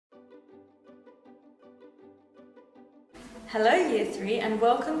Hello Year 3 and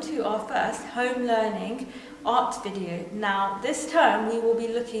welcome to our first home learning art video. Now this term we will be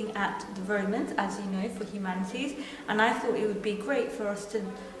looking at the Romans, as you know, for humanities, and I thought it would be great for us to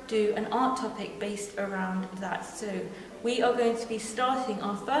do an art topic based around that. So we are going to be starting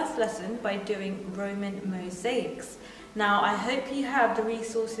our first lesson by doing Roman mosaics. Now I hope you have the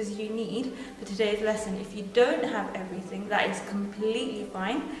resources you need for today's lesson. If you don't have everything, that is completely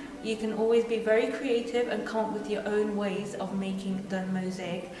fine. You can always be very creative and come up with your own ways of making the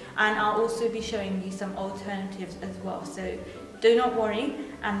mosaic, and I'll also be showing you some alternatives as well, so do not worry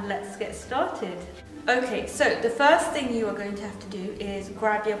and let's get started. Okay, so the first thing you are going to have to do is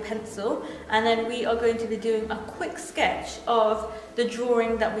grab your pencil, and then we are going to be doing a quick sketch of the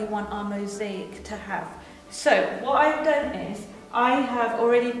drawing that we want our mosaic to have. So what I've done is I have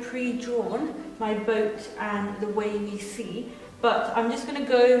already pre-drawn my boat and the wavy sea, but I'm just going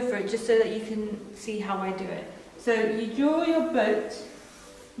to go over it just so that you can see how I do it. So you draw your boat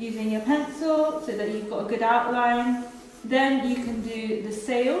using your pencil so that you've got a good outline. Then you can do the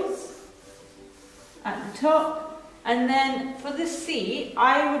sails at the top. And then for the sea,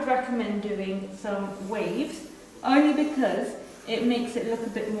 I would recommend doing some waves, only because it makes it look a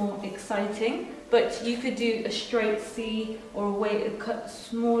bit more exciting. But you could do a straight sea or a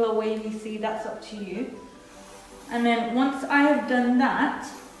smaller wavy sea, that's up to you. And then once I have done that,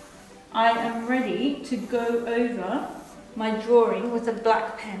 I am ready to go over my drawing with a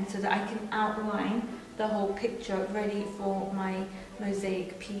black pen so that I can outline the whole picture ready for my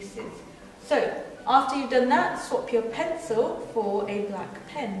mosaic pieces. So after you've done that, swap your pencil for a black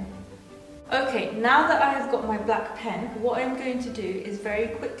pen. Okay, now that I have got my black pen, what I'm going to do is very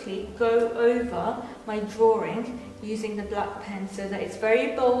quickly go over my drawing using the black pen so that it's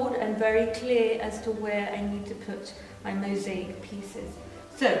very bold and very clear as to where I need to put my mosaic pieces.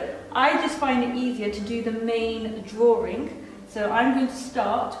 So I just find it easier to do the main drawing. So I'm going to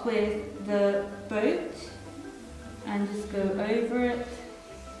start with the boat and just go over it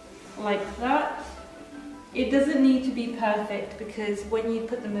like that. It doesn't need to be perfect because when you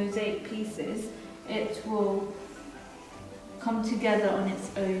put the mosaic pieces, it will come together on its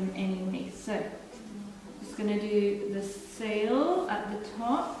own anyway. So I'm just going to do the sail at the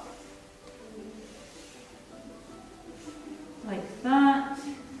top, like that.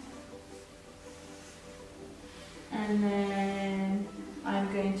 And then I'm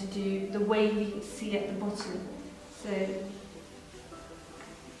going to do the wavy sea at the bottom. So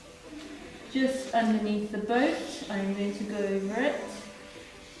just underneath the boat, I'm going to go over it.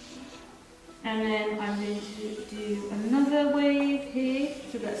 And then I'm going to do another wave here,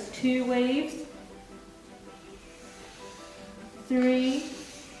 so that's 2 waves. 3,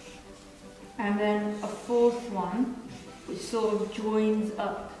 and then a 4th one, which sort of joins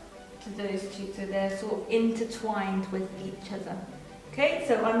up to those 2, so they're sort of intertwined with each other. Okay,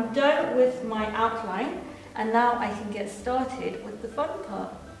 so I'm done with my outline, and now I can get started with the fun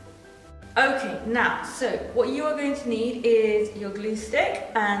part. Okay, now, so what you are going to need is your glue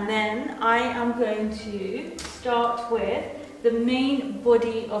stick, and then I am going to start with the main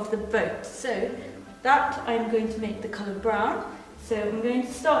body of the boat. So that I'm going to make the colour brown. So I'm going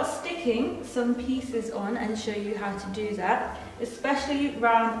to start sticking some pieces on and show you how to do that, especially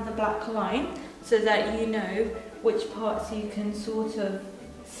around the black line, so that you know which parts you can sort of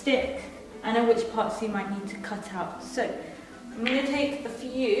stick and then which parts you might need to cut out. So I'm going to take a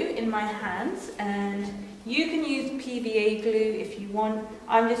few in my hands, and you can use PVA glue if you want.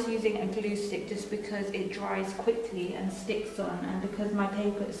 I'm just using a glue stick just because it dries quickly and sticks on, and because my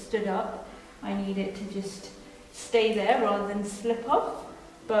paper is stood up, I need it to just stay there rather than slip off.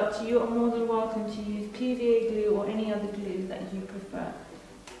 But you are more than welcome to use PVA glue or any other glue that you prefer.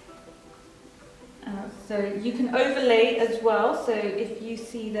 So you can overlay as well, so if you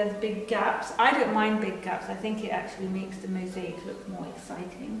see there's big gaps, I don't mind big gaps, I think it actually makes the mosaic look more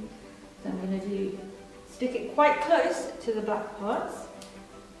exciting. So I'm going to stick it quite close to the black parts,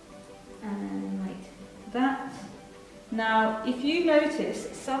 and like that. Now if you notice,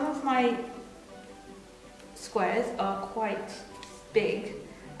 some of my squares are quite big,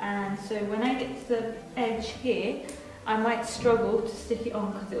 and so when I get to the edge here, I might struggle to stick it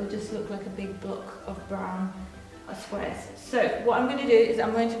on because it will just look like a big block of brown squares. So what I'm going to do is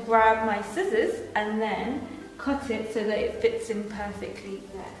I'm going to grab my scissors and then cut it so that it fits in perfectly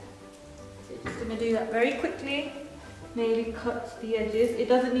there. So just going to do that very quickly, maybe cut the edges. It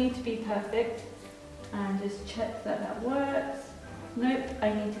doesn't need to be perfect, and just check that that works. Nope,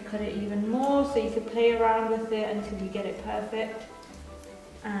 I need to cut it even more, so you can play around with it until you get it perfect.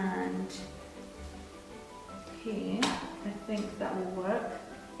 And here, I think that will work.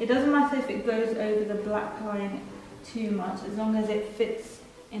 It doesn't matter if it goes over the black line too much, as long as it fits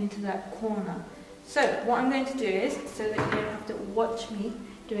into that corner. So what I'm going to do is, so that you don't have to watch me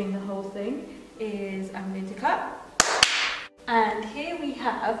doing the whole thing, is I'm going to clap. And here we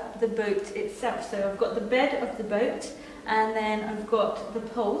have the boat itself. So I've got the bed of the boat, and then I've got the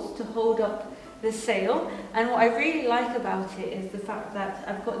poles to hold up the sail. And what I really like about it is the fact that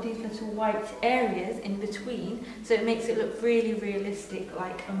I've got these little white areas in between, so it makes it look really realistic,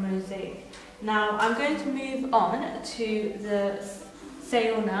 like a mosaic. Now I'm going to move on to the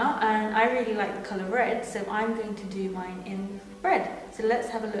sail now, and I really like the colour red, so I'm going to do mine in red. So let's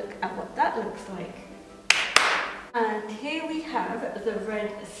have a look at what that looks like. And here we have the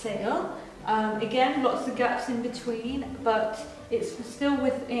red sail. Again, lots of gaps in between, but it's still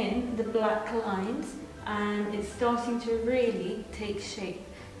within the black lines, and it's starting to really take shape.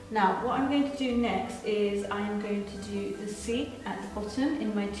 Now, what I'm going to do next is I'm going to do the sea at the bottom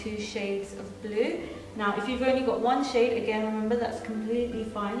in my 2 shades of blue. Now, if you've only got 1 shade, again, remember that's completely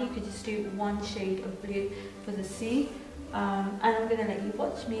fine. You could just do 1 shade of blue for the sea. And I'm going to let you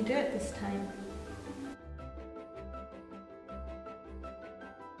watch me do it this time.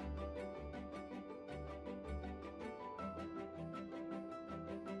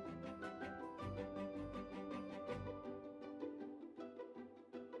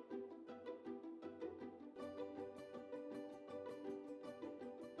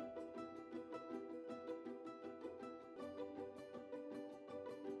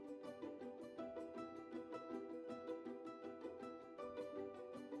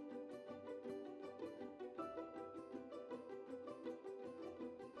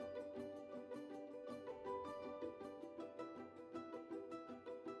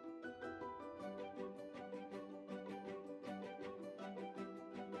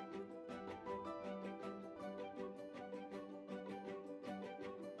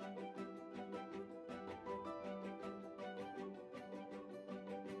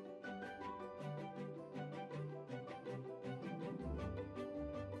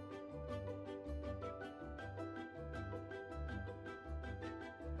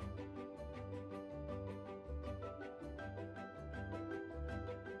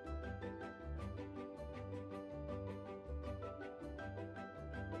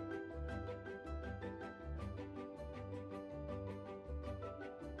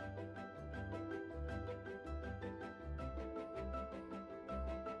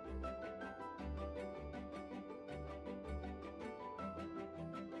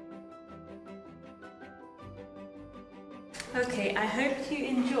 Okay, I hope you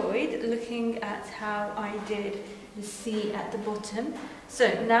enjoyed looking at how I did the sea at the bottom. So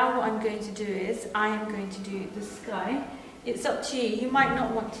now what I'm going to do is I am going to do the sky. It's up to you. You might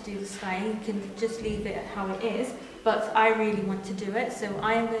not want to do the sky. You can just leave it how it is, but I really want to do it. So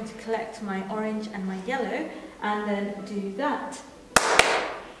I am going to collect my orange and my yellow and then do that.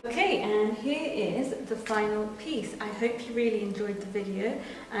 Okay, and here is the final piece. I hope you really enjoyed the video,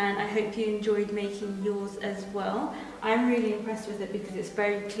 and I hope you enjoyed making yours as well. I'm really impressed with it because it's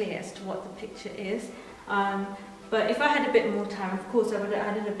very clear as to what the picture is. But if I had a bit more time, of course I would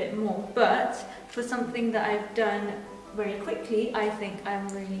have added a bit more, but for something that I've done very quickly, I think I'm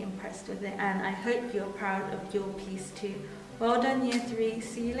really impressed with it, and I hope you're proud of your piece too. Well done, Year 3.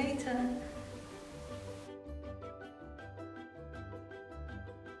 See you later.